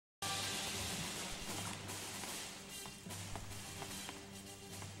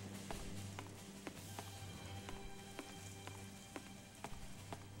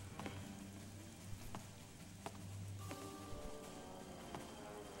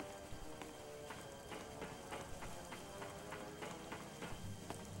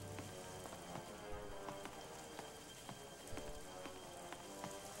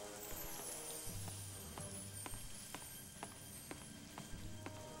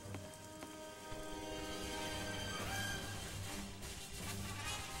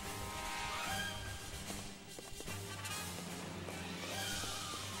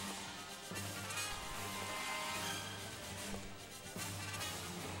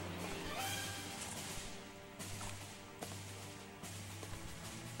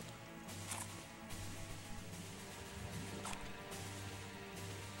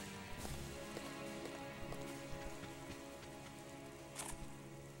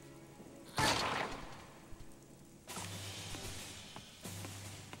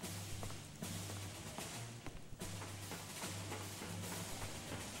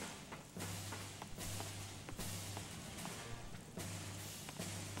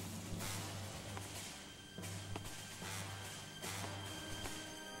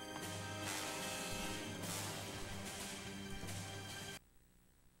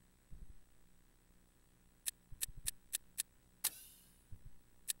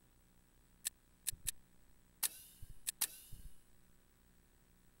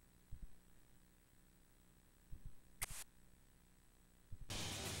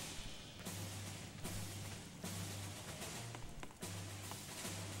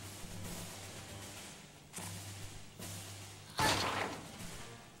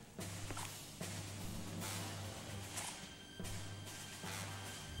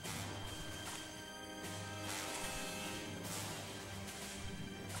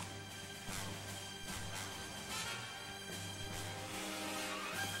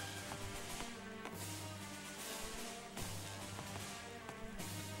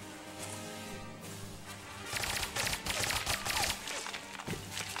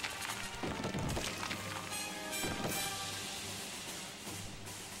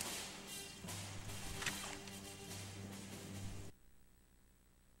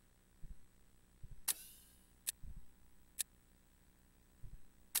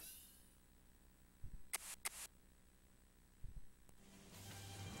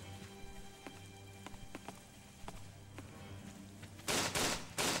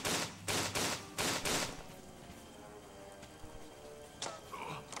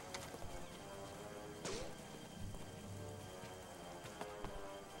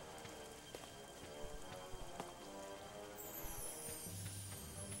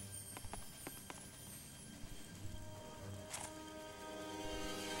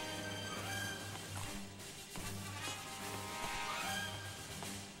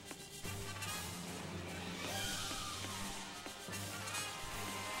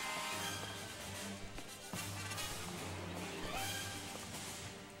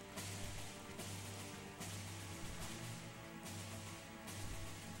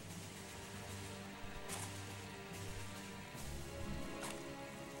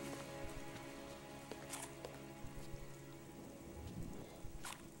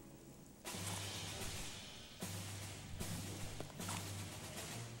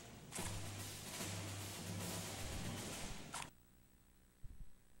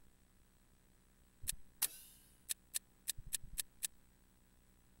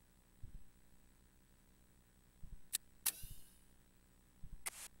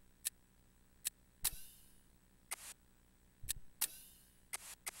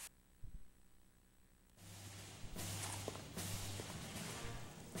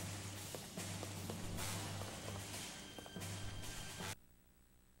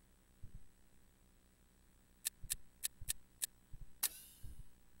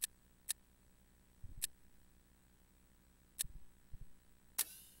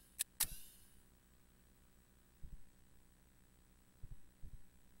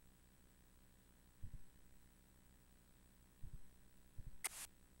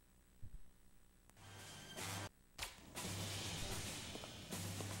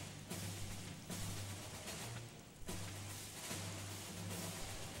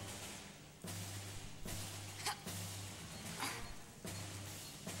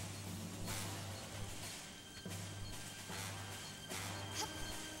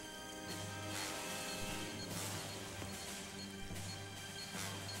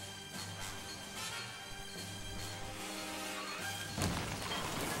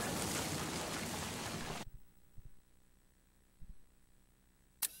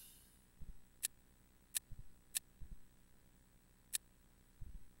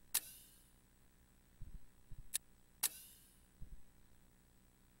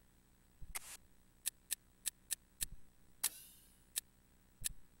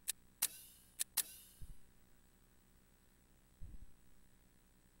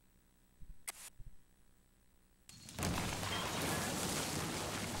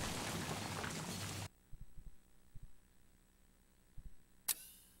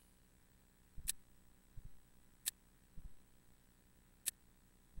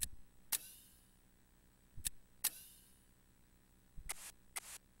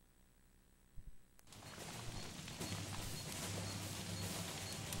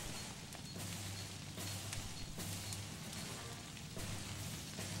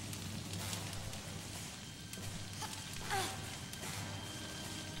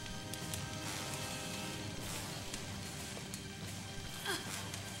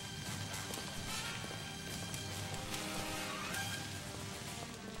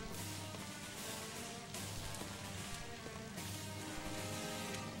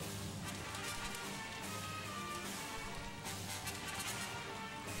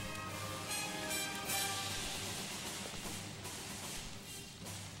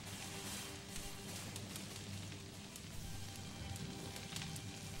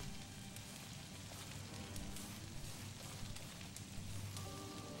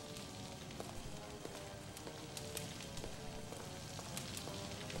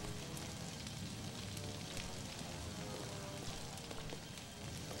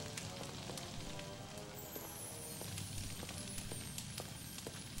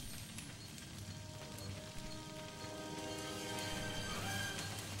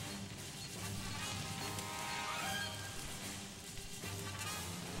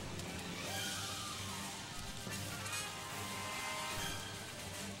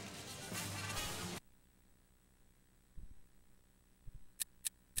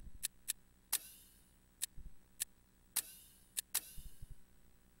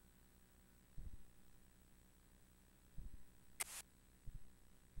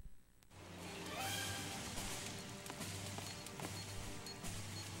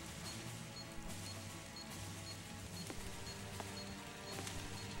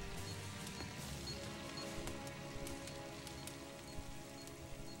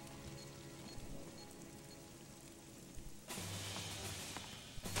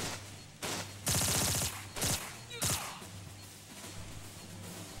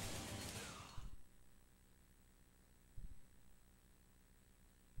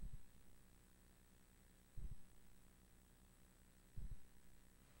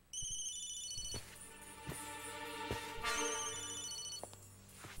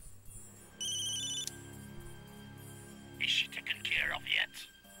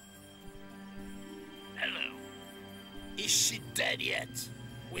Is she dead yet?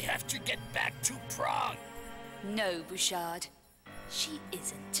 We have to get back to Prague. No, Bouchard. She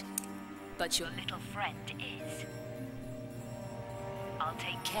isn't. But your little friend is. I'll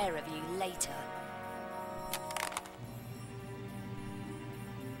take care of you later.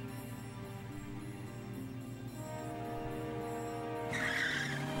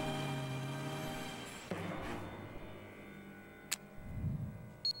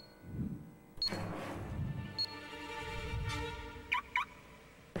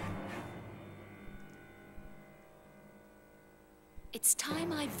 It's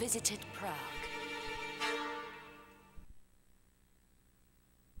time I visited Prague.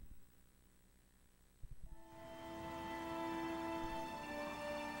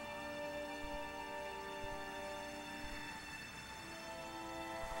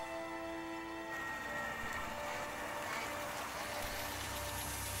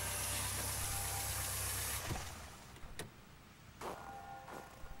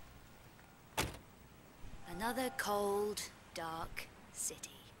 Another cold, dark city.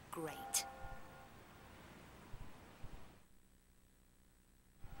 Great.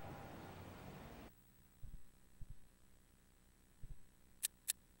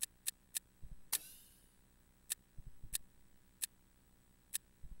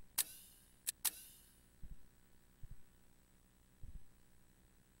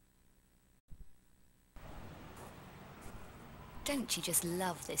 Don't you just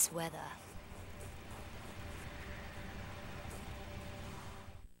love this weather?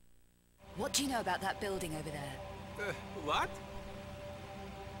 What do you know about that building over there? What?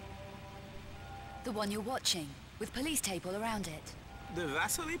 The one you're watching, with police tape all around it. The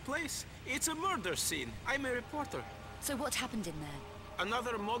Vasily place? It's a murder scene. I'm a reporter. So what happened in there?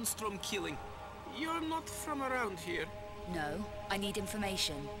 Another monstrum killing. You're not from around here. No, I need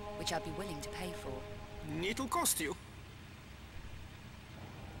information, which I'd be willing to pay for. It'll cost you.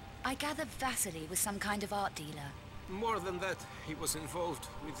 I gather Vasily was some kind of art dealer. More than that, he was involved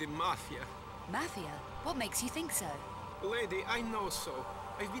with the Mafia. Mafia? What makes you think so? Lady, I know so.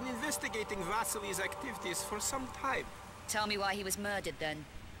 I've been investigating Vasily's activities for some time. Tell me why he was murdered then.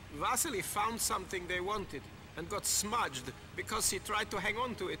 Vasily found something they wanted and got smudged because he tried to hang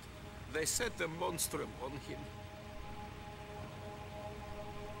on to it. They set the monstrum on him.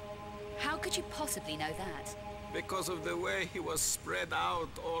 How could you possibly know that? Because of the way he was spread out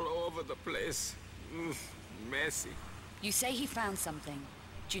all over the place. Messy. You say he found something.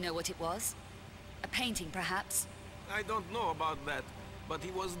 Do you know what it was? A painting, perhaps? I don't know about that, but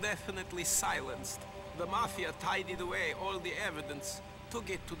he was definitely silenced. The Mafia tidied away all the evidence, took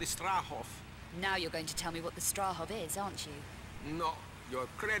it to the Strahov. Now you're going to tell me what the Strahov is, aren't you? No, your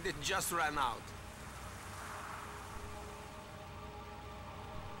credit just ran out.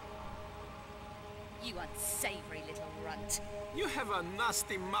 You unsavory little runt. You have a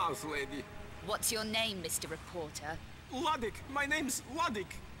nasty mouth, lady. What's your name, Mr. Reporter? Luddick! My name's Luddick!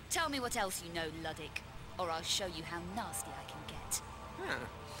 Tell me what else you know, Luddick, or I'll show you how nasty I can get.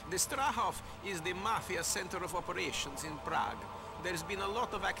 The Strahov is the Mafia center of operations in Prague. There's been a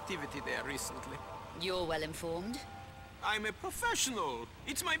lot of activity there recently. You're well informed? I'm a professional.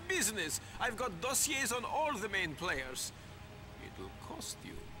 It's my business. I've got dossiers on all the main players. It'll cost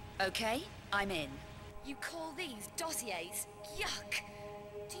you. Okay, I'm in. You call these dossiers? Yuck!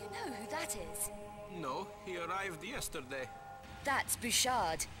 Do you know who that is? No, he arrived yesterday. That's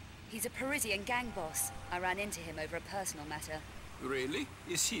Bouchard. He's a Parisian gang boss. I ran into him over a personal matter. Really?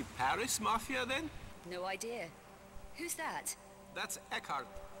 Is he Paris Mafia then? No idea. Who's that? That's Eckhart.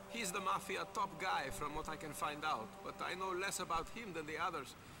 He's the Mafia top guy from what I can find out, but I know less about him than the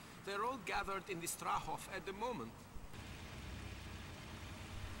others. They're all gathered in the Strahov at the moment.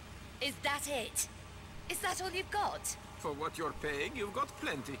 Is that it? Is that all you've got? For what you're paying, you've got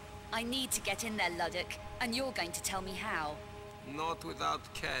plenty. I need to get in there, Luddick, and you're going to tell me how. Not without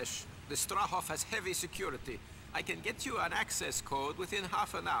cash. The Strahov has heavy security. I can get you an access code within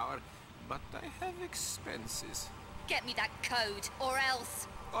half an hour, but I have expenses. Get me that code, or else...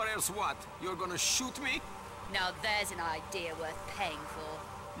 Or else what? You're gonna shoot me? Now there's an idea worth paying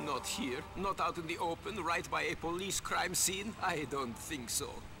for. Not here. Not out in the open, right by a police crime scene. I don't think so.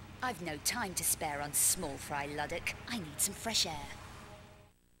 I've no time to spare on small fry, Luddick. I need some fresh air.